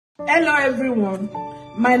Hello everyone,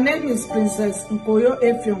 my name is Princess Nkoyo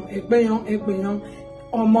Efiong Ekpeyon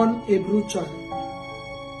Omon Ebrucha.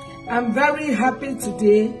 I'm very happy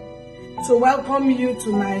today to welcome you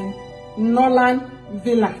to my Norland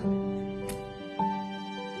Villa.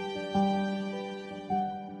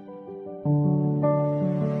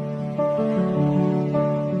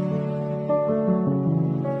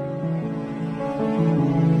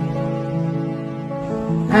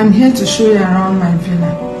 I'm here to show you around my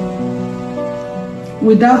villa.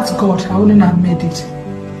 Without God, I wouldn't have made it.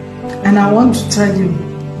 And I want to tell you,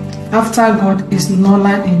 after God is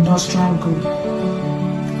Norland Industrial Group.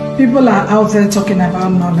 People are out there talking about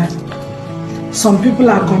Norland. Some people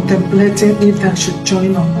are contemplating if they should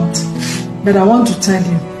join or not. But I want to tell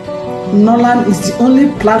you, Norland is the only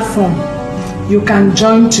platform you can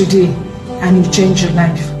join today and you change your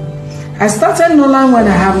life. I started Norland when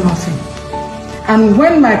I have nothing. And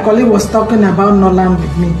when my colleague was talking about Norland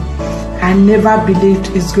with me, I never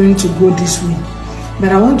believed it's going to go this way.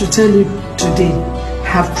 But I want to tell you today, I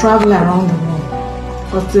have traveled around the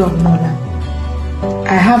world, courtesy of Norland.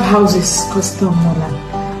 I have houses, courtesy of Norland.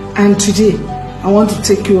 And today, I want to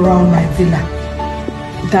take you around my villa.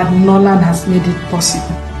 That Norland has made it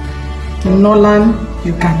possible. Norland,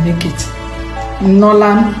 you can make it.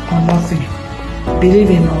 Norland or nothing. Believe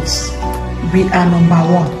in us. We are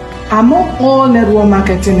 #1. Among all network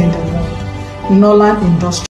marketing in the world, Norland Industrial.